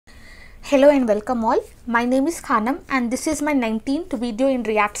Hello and welcome all. My name is Khanam and this is my 19th video in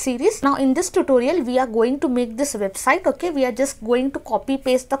React series. Now in this tutorial we are going to make this website. Okay, we are just going to copy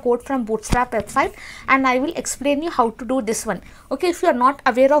paste the code from Bootstrap website and I will explain you how to do this one. Okay, if you are not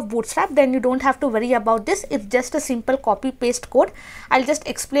aware of Bootstrap then you don't have to worry about this. It's just a simple copy paste code. I'll just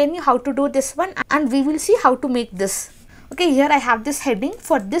explain you how to do this one and we will see how to make this. Okay, here I have this heading.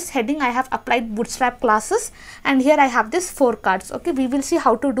 For this heading I have applied Bootstrap classes and here I have this 4 cards. Okay, we will see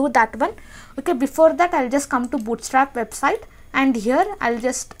how to do that one. Okay, before that I'll just come to Bootstrap website and here I'll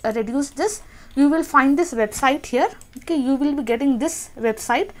just reduce this. You will find this website here. Okay, you will be getting this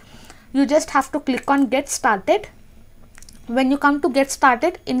website. You just have to click on get started. When you come to get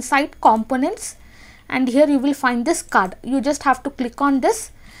started, inside components and here you will find this card. You just have to click on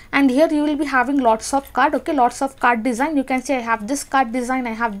this. And here you will be having lots of card. Okay, lots of card design. You can see I have this card design,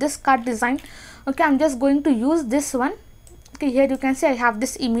 I have this card design. Okay, I'm just going to use this one. Okay, here you can see I have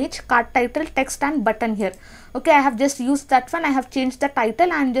this image, card title, text and button here. Okay, I have just used that one. I have changed the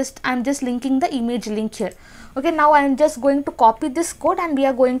title and I'm just linking the image link here. Okay, now I am just going to copy this code and we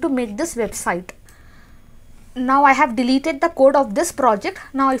are going to make this website. Now I have deleted the code of this project.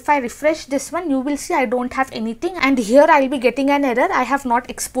 Now if I refresh this one, you will see I don't have anything and here I will be getting an error. I have not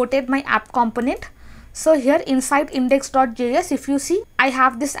exported my app component. So here inside index.js, if you see, I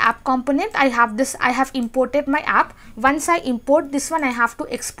have this app component. I have imported my app. Once I import this one, I have to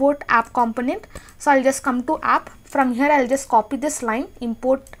export app component. So I'll just come to app. From here I'll just copy this line,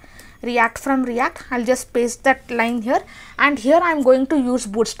 import React from React. I'll just paste that line here and here I'm going to use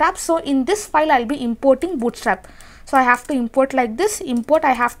Bootstrap. So in this file I'll be importing Bootstrap. So I have to import like this. Import,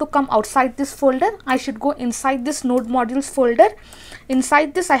 I have to come outside this folder. I should go inside this node modules folder.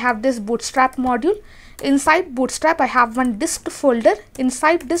 Inside this I have this Bootstrap module. Inside Bootstrap I have one dist folder.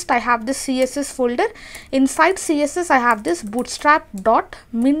 Inside dist I have this CSS folder. Inside CSS I have this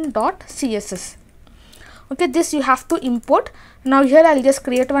bootstrap.min.css. Okay, this you have to import. Now here I'll just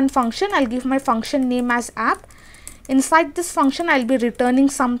create one function. I'll give my function name as app. Inside this function I'll be returning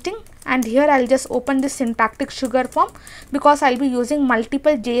something and here I'll just open this syntactic sugar form because I'll be using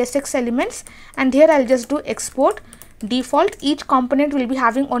multiple JSX elements and here I'll just do export default. Each component will be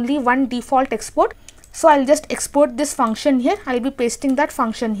having only one default export. So I'll just export this function here. I'll be pasting that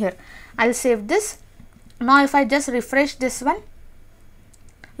function here. I'll save this. Now if I just refresh this one,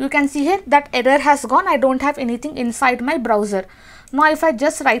 you can see here that error has gone. I don't have anything inside my browser. Now if I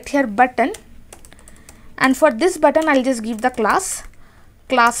just write here button and for this button I'll just give the class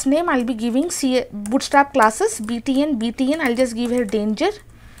name. I'll be giving Bootstrap classes btn. I'll just give here danger.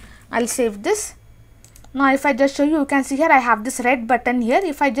 I'll save this. Now if I just show you, you can see here I have this red button here.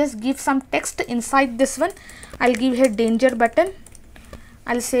 If I just give some text inside this one, I'll give here danger button.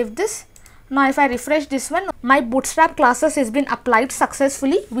 I'll save this. Now if I refresh this one, my Bootstrap classes has been applied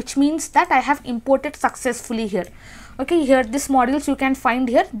successfully, which means that I have imported successfully here. Okay, here this modules you can find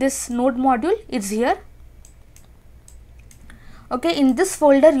here. This node module is here. Okay, in this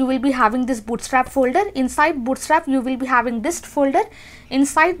folder you will be having this Bootstrap folder. Inside Bootstrap you will be having dist folder.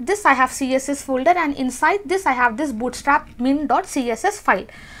 Inside this I have CSS folder and inside this I have this bootstrap min.css file.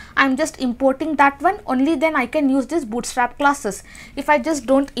 I'm just importing that one, only then I can use this Bootstrap classes. If I just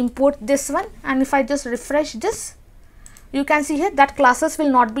don't import this one and if I just refresh this, you can see here that classes will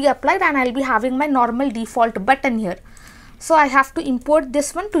not be applied and I'll be having my normal default button here. So I have to import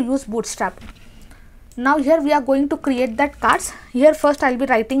this one to use Bootstrap. Now here we are going to create that cards. Here first I'll be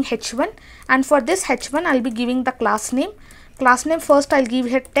writing h1 and for this h1 I'll be giving the class name. Class name first I'll give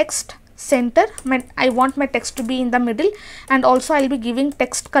here text center. I want my text to be in the middle and also I'll be giving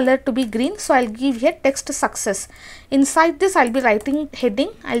text color to be green. So I'll give here text success. Inside this I'll be writing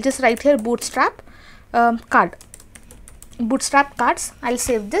heading. I'll just write here Bootstrap card. Bootstrap cards. I'll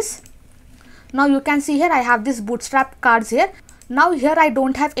save this. Now you can see here I have this Bootstrap cards here. Now here I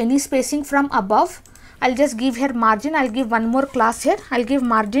don't have any spacing from above. I'll just give here margin. I'll give one more class here. I'll give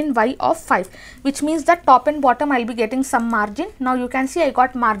margin y of 5, which means that top and bottom I'll be getting some margin. Now you can see I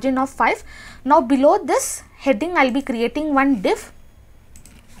got margin of 5. Now below this heading I'll be creating one div.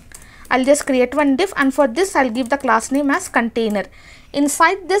 I'll just create one div and for this I'll give the class name as container.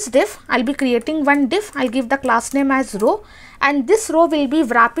 Inside this div I'll be creating one div. I'll give the class name as row and this row will be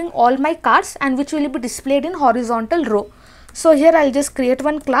wrapping all my cards and which will be displayed in horizontal row. So here I'll just create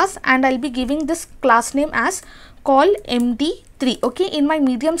one class and I'll be giving this class name as call md3. Okay, in my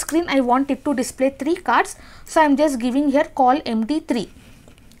medium screen I want it to display 3 cards. So I'm just giving here call md3.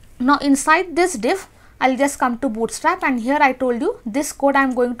 Now inside this div I'll just come to Bootstrap and here I told you this code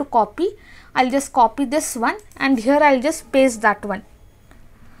I'm going to copy. I'll just copy this one and here I'll just paste that one.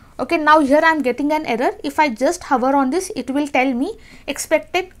 Okay, now here I am getting an error. If I just hover on this, it will tell me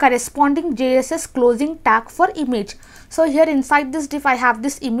expected corresponding JSS closing tag for image. So here inside this div I have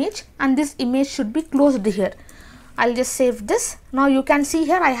this image, and this image should be closed here. I'll just save this. Now you can see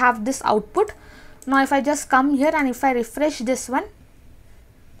here I have this output. Now if I just come here and if I refresh this one,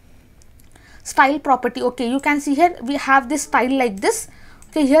 style property, okay, you can see here we have this style like this.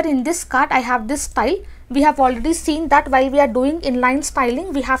 Okay, here in this card I have this style. We have already seen that while we are doing inline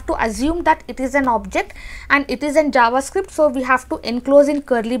styling, we have to assume that it is an object and it is in JavaScript, so we have to enclose in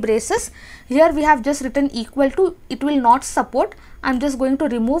curly braces. Here we have just written equal to, it will not support. I'm just going to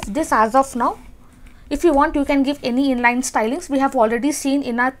remove this as of now. If you want, you can give any inline stylings. We have already seen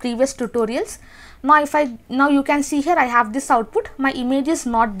in our previous tutorials. Now you can see here I have this output. My image is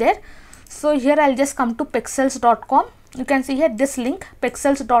not there. So here I'll just come to pexels.com. You can see here this link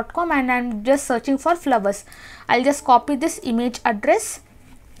pexels.com, and I'm just searching for flowers. I'll just copy this image address,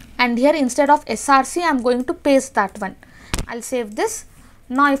 and here instead of src I'm going to paste that one. I'll save this.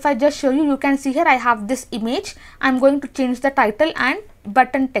 Now if I just show you, you can see here I have this image. I'm going to change the title and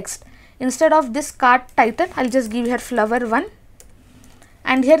button text. Instead of this card title, I'll just give here flower 1,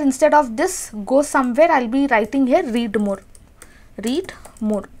 and here instead of this go somewhere, I'll be writing here read more.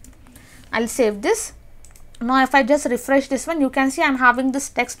 I'll save this. Now if I just refresh this one, you can see I'm having this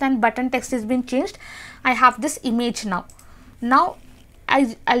text and button text has been changed. I have this image now. Now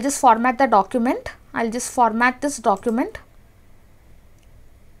I'll just format the document. I'll just format this document.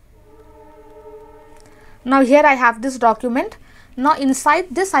 Now here I have this document. Now inside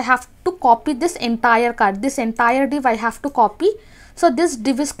this I have to copy this entire card. This entire div I have to copy. So this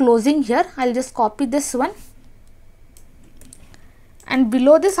div is closing here. I'll just copy this one, and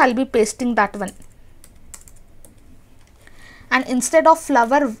below this I'll be pasting that one. And instead of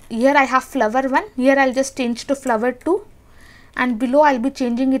flower, here I have flower 1, here I'll just change to flower 2, and below I'll be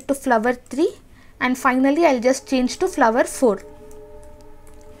changing it to flower 3, and finally I'll just change to flower 4.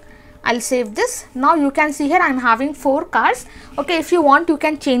 I'll save this. Now you can see here I'm having 4 cards. Okay, if you want, you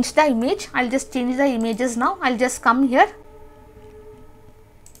can change the image. I'll just change the images now. I'll just come here.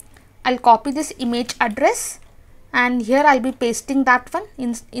 I'll copy this image address, and here I'll be pasting that one.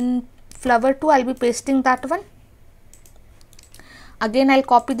 In flower 2 I'll be pasting that one. Again I'll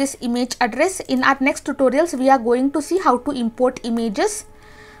copy this image address. In our next tutorials we are going to see how to import images.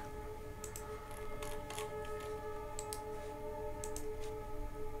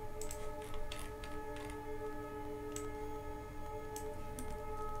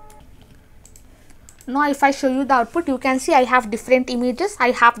 Now if I show you the output, you can see I have different images. I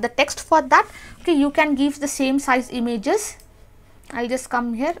have the text for that. Okay, you can give the same size images. I'll just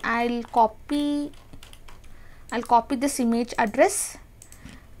come here. I'll copy this image address,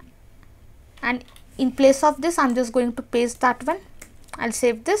 and in place of this I'm just going to paste that one. I'll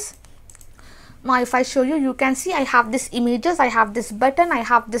save this. Now if I show you, you can see I have this images, I have this button, I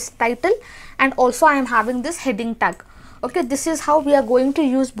have this title, and also I am having this heading tag. Okay, this is how we are going to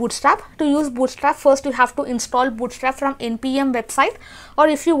use Bootstrap. To use Bootstrap, first you have to install Bootstrap from npm website, or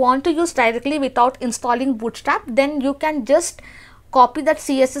if you want to use directly without installing Bootstrap, then you can just copy that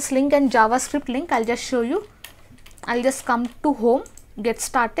CSS link and JavaScript link. I'll just show you. I'll just come to home, get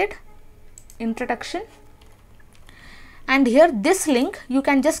started, introduction, and here this link you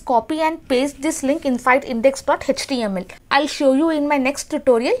can just copy and paste this link inside index.html. I'll show you in my next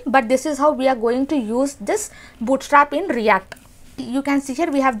tutorial, but this is how we are going to use this Bootstrap in React. You can see here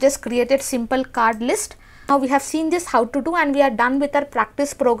we have just created simple card list. Now we have seen this how to do, and we are done with our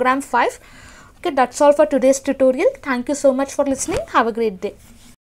practice program 5. Okay, that's all for today's tutorial. Thank you so much for listening. Have a great day.